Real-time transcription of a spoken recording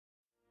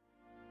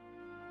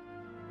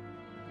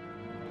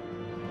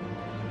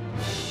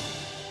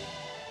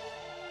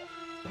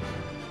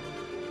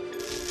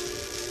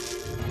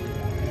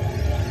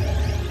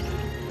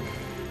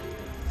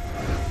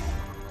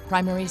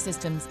Primary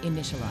systems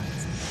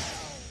initialized.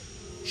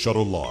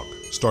 Shuttle log,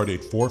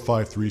 Stardate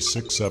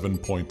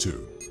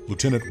 45367.2.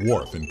 Lieutenant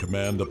Worf in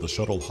command of the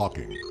shuttle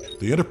Hawking.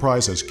 The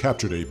Enterprise has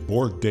captured a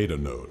Borg data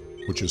node,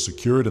 which is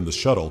secured in the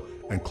shuttle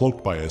and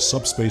cloaked by a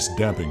subspace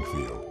damping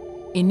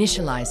field.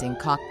 Initializing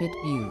cockpit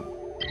view.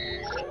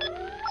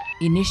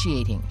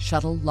 Initiating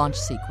shuttle launch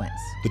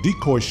sequence. The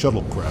decoy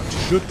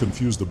shuttlecraft should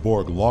confuse the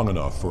Borg long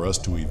enough for us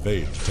to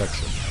evade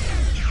detection.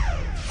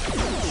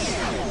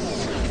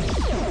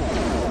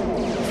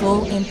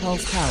 Full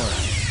impulse power.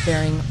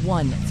 Bearing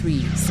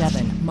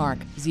 137 Mark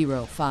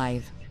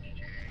 05.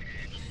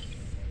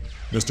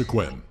 Mr.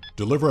 Quinn,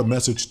 deliver a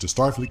message to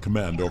Starfleet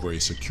Command over a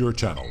secure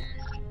channel.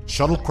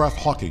 Shuttlecraft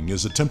Hawking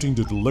is attempting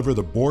to deliver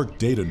the Borg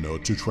data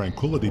node to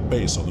Tranquility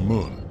Base on the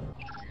Moon.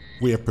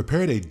 We have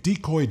prepared a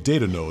decoy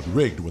data node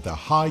rigged with a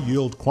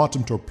high-yield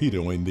quantum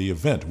torpedo in the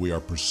event we are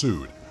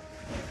pursued.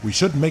 We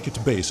should make it to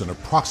base in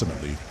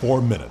approximately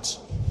 4 minutes.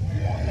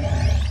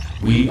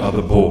 We are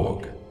the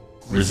Borg.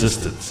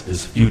 Resistance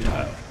is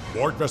futile.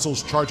 Borg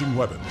vessels charging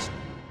weapons.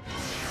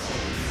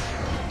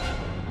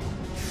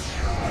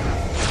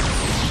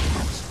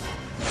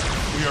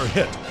 We are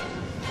hit.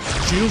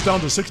 Shields down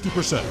to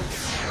 60%.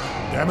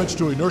 Damage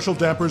to inertial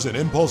dampers and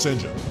impulse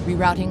engine.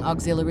 Rerouting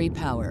auxiliary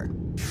power.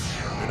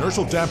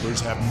 Inertial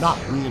dampers have not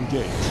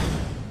re-engaged.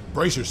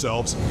 Brace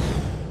yourselves.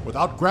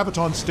 Without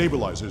graviton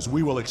stabilizers,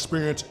 we will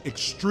experience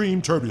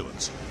extreme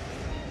turbulence.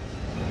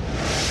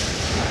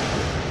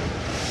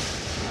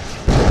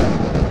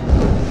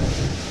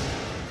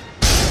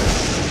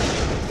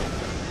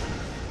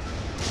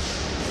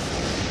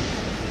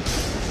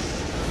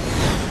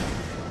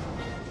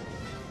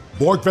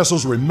 Borg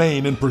vessels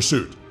remain in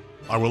pursuit.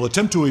 I will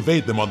attempt to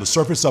evade them on the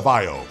surface of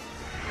Io.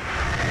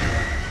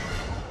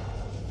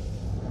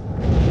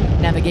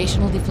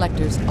 Navigational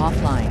deflectors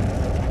offline.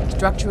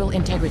 Structural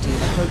integrity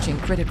approaching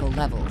critical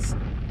levels.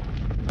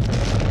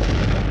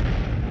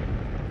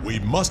 We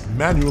must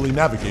manually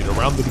navigate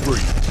around the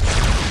debris.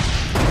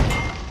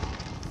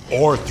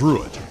 Or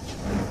through it.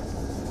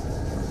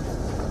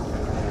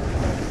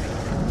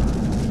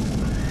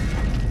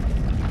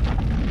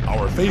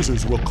 Our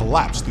phasers will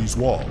collapse these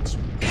walls.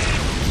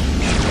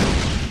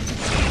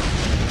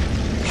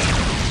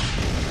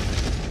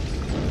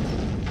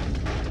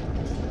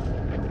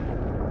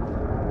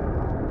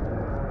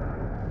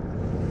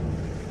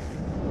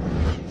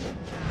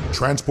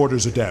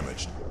 Transporters are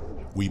damaged.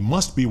 We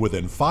must be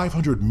within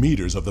 500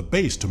 meters of the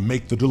base to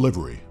make the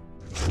delivery.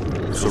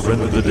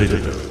 Surrender the data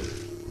node.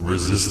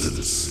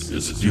 Resistance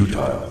is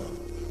futile.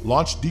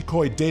 Launch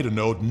decoy data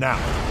node now.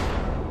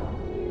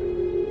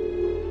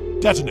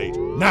 Detonate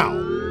now.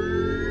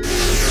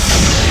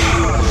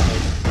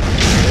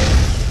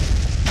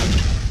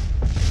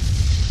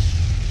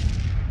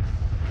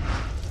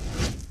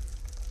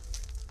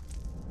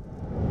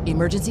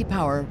 Emergency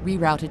power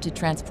rerouted to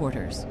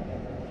transporters.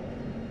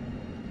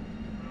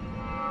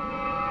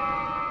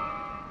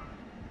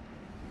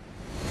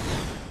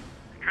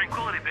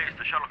 Tranquility Base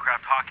to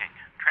Shuttlecraft Hawking.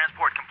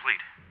 Transport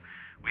complete.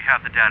 We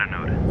have the data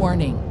node.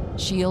 Warning.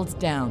 Shields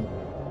down.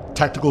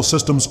 Tactical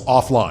systems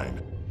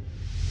offline.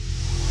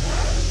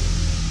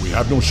 We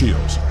have no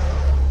shields.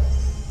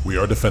 We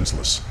are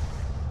defenseless.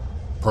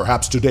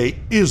 Perhaps today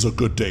is a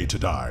good day to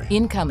die.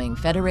 Incoming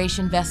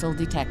Federation vessel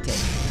detected.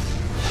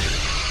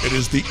 It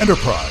is the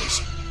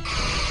Enterprise.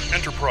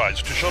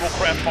 Enterprise to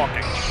Shuttlecraft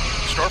Hawking.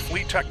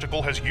 Starfleet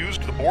Tactical has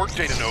used the Borg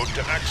data node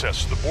to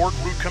access the Borg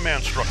root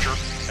command structure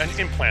and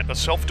implant a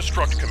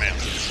self-destruct command.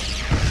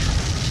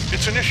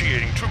 It's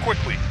initiating too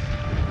quickly.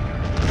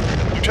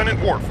 Lieutenant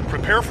Worf,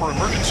 prepare for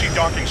emergency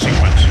docking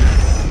sequence.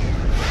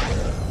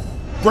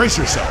 Brace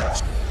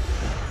yourselves.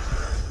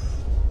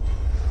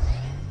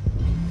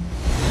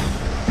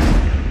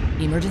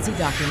 Emergency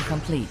docking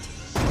complete.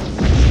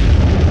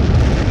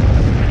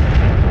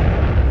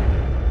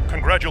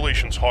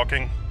 Congratulations,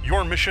 Hawking.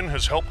 Your mission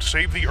has helped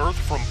save the Earth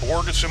from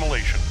Borg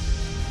assimilation.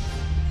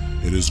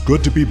 It is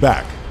good to be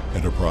back,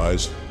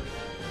 Enterprise.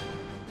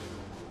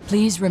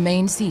 Please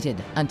remain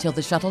seated until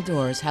the shuttle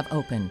doors have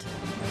opened.